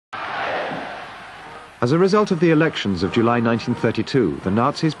As a result of the elections of July 1932, the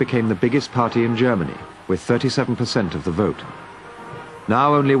Nazis became the biggest party in Germany, with 37% of the vote.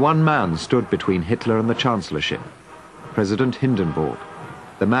 Now only one man stood between Hitler and the Chancellorship, President Hindenburg,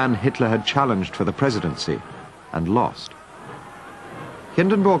 the man Hitler had challenged for the presidency and lost.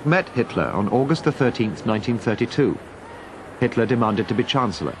 Hindenburg met Hitler on August 13, 1932. Hitler demanded to be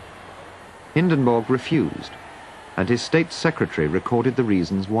Chancellor. Hindenburg refused, and his state secretary recorded the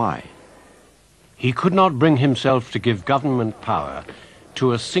reasons why. He could not bring himself to give government power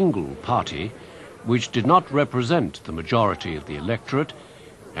to a single party which did not represent the majority of the electorate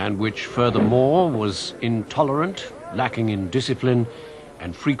and which furthermore was intolerant, lacking in discipline,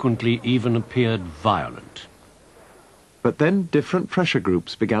 and frequently even appeared violent. But then different pressure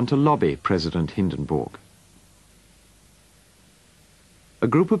groups began to lobby President Hindenburg. A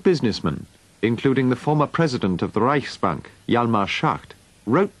group of businessmen, including the former president of the Reichsbank, Hjalmar Schacht,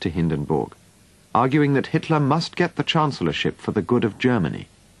 wrote to Hindenburg, arguing that Hitler must get the Chancellorship for the good of Germany.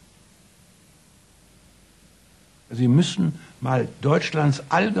 Sie müssen mal Deutschlands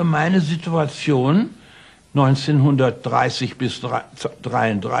allgemeine Situation 1930 bis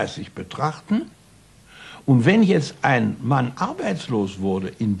 1933 betrachten. Und wenn jetzt ein Mann arbeitslos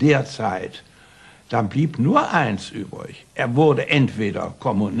wurde in der Zeit, dann blieb nur eins übrig. Er wurde entweder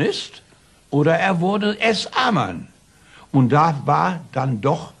Kommunist oder er wurde SA-Mann. Und da war dann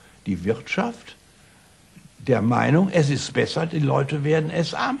doch die Wirtschaft der Meinung, es ist besser, die Leute werden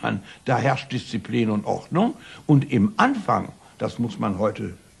SA-Mann. Da herrscht Disziplin und Ordnung. Und im Anfang, das muss man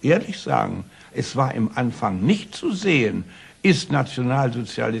heute ehrlich sagen, es war im Anfang nicht zu sehen, ist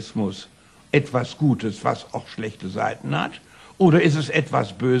Nationalsozialismus etwas Gutes, was auch schlechte Seiten hat, oder ist es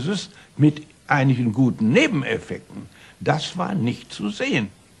etwas Böses mit einigen guten Nebeneffekten? Das war nicht zu sehen.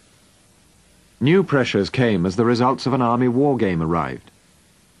 New pressures came as the results of an army war game arrived.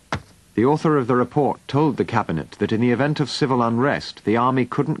 The author of the report told the cabinet that in the event of civil unrest, the army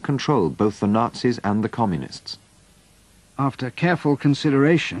couldn't control both the Nazis and the communists. After careful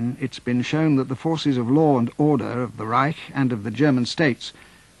consideration, it's been shown that the forces of law and order of the Reich and of the German states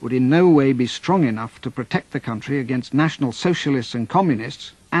would in no way be strong enough to protect the country against National Socialists and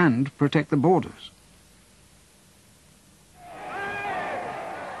Communists and protect the borders.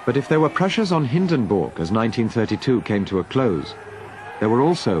 But if there were pressures on Hindenburg as 1932 came to a close, there were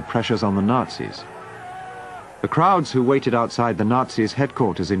also pressures on the Nazis. The crowds who waited outside the Nazis'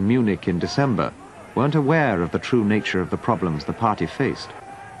 headquarters in Munich in December weren't aware of the true nature of the problems the party faced.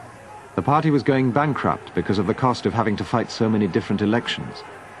 The party was going bankrupt because of the cost of having to fight so many different elections.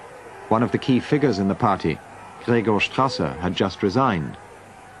 One of the key figures in the party, Gregor Strasser, had just resigned,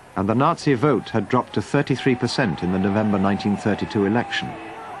 and the Nazi vote had dropped to 33% in the November 1932 election.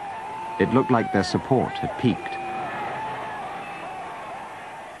 It looked like their support had peaked.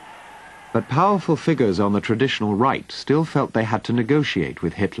 But powerful figures on the traditional right still felt they had to negotiate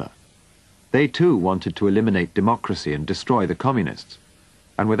with Hitler. They too wanted to eliminate democracy and destroy the communists,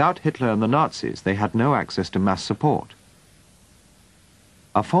 and without Hitler and the Nazis they had no access to mass support.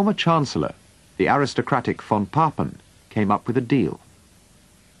 A former chancellor, the aristocratic von Papen, came up with a deal.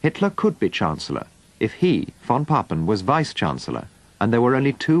 Hitler could be chancellor if he, von Papen, was vice-chancellor and there were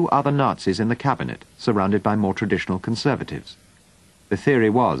only two other Nazis in the cabinet, surrounded by more traditional conservatives. The theory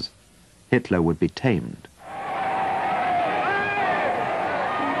was Hitler would be tamed.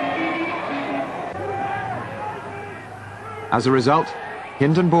 As a result,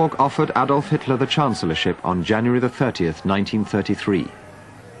 Hindenburg offered Adolf Hitler the chancellorship on January the 30th, 1933.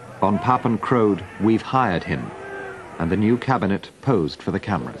 Von Papen crowed, "We've hired him," and the new cabinet posed for the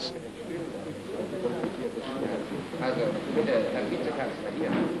cameras.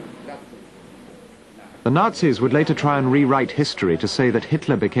 The Nazis would later try and rewrite history to say that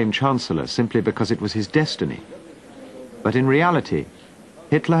Hitler became chancellor simply because it was his destiny. But in reality,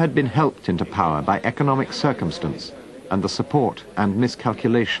 Hitler had been helped into power by economic circumstance and the support and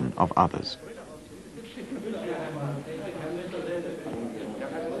miscalculation of others.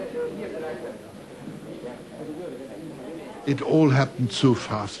 It all happened so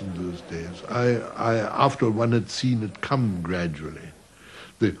fast in those days. After one had seen it come gradually,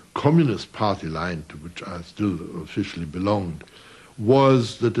 the Communist Party line, to which I still officially belonged,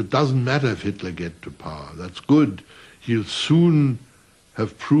 was that it doesn't matter if Hitler gets to power. That's good. He'll soon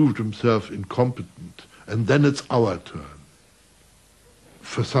have proved himself incompetent, and then it's our turn.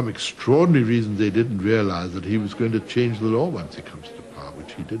 For some extraordinary reason, they didn't realize that he was going to change the law once he comes to power,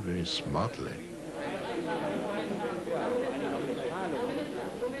 which he did very smartly.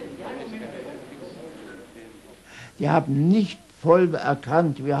 Die haben nicht voll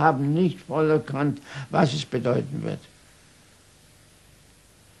erkannt, wir haben nicht voll erkannt, was es bedeuten wird.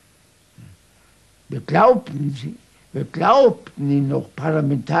 Wir glaubten ihn noch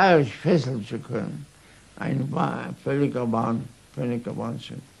parlamentarisch fesseln zu können. Ein völliger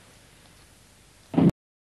Wahnsinn.